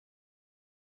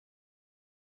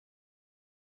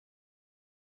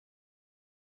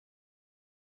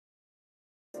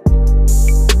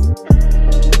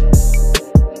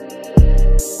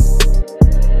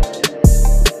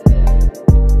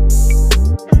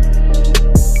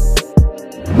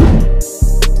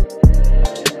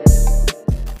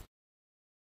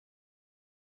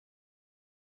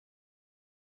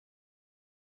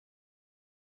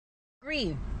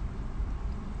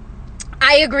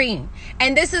I agree.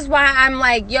 And this is why I'm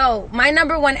like, yo, my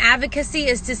number one advocacy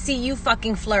is to see you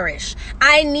fucking flourish.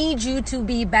 I need you to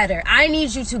be better. I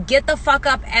need you to get the fuck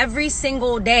up every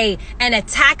single day and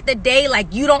attack the day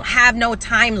like you don't have no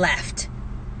time left.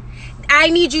 I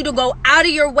need you to go out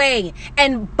of your way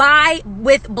and buy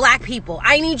with black people.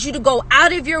 I need you to go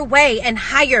out of your way and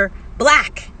hire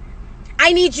black.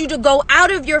 I need you to go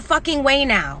out of your fucking way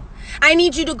now. I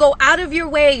need you to go out of your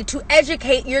way to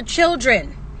educate your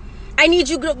children. I need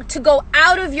you to go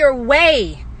out of your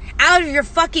way, out of your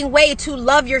fucking way to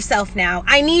love yourself now.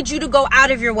 I need you to go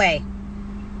out of your way.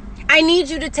 I need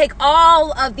you to take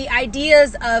all of the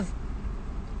ideas of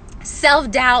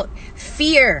self-doubt,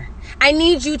 fear. I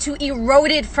need you to erode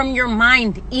it from your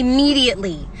mind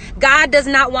immediately. God does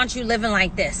not want you living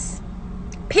like this.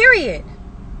 Period.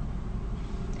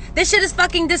 This shit is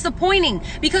fucking disappointing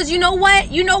because you know what?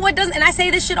 You know what doesn't, and I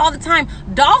say this shit all the time.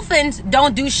 Dolphins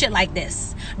don't do shit like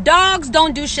this. Dogs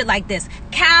don't do shit like this.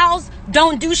 Cows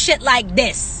don't do shit like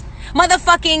this.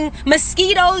 Motherfucking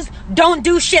mosquitoes don't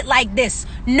do shit like this.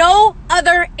 No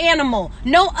other animal,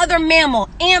 no other mammal,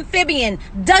 amphibian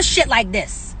does shit like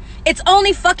this. It's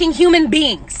only fucking human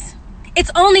beings. It's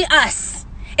only us.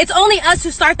 It's only us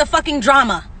who start the fucking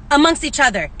drama amongst each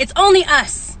other. It's only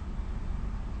us.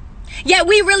 Yet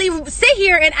we really sit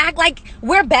here and act like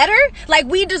we're better. Like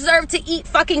we deserve to eat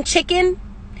fucking chicken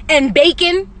and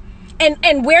bacon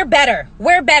and we're better.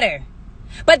 We're better.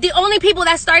 But the only people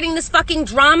that's starting this fucking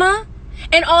drama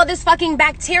and all this fucking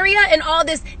bacteria and all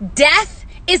this death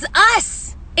is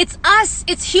us. It's us.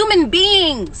 It's human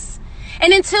beings.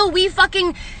 And until we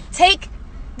fucking take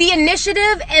the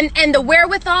initiative and the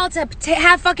wherewithal to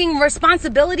have fucking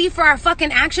responsibility for our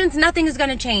fucking actions, nothing is going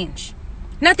to change.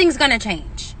 Nothing's going to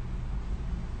change.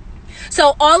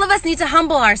 So all of us need to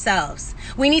humble ourselves.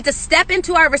 We need to step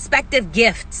into our respective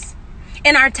gifts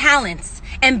and our talents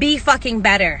and be fucking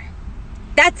better.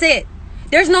 That's it.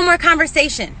 There's no more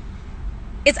conversation.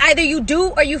 It's either you do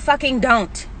or you fucking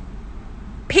don't.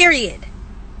 Period.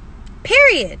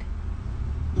 Period.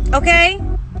 Okay?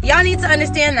 Y'all need to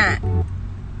understand that.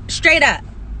 Straight up.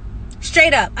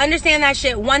 Straight up. Understand that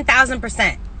shit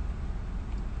 1000%.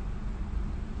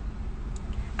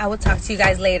 I will talk to you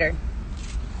guys later.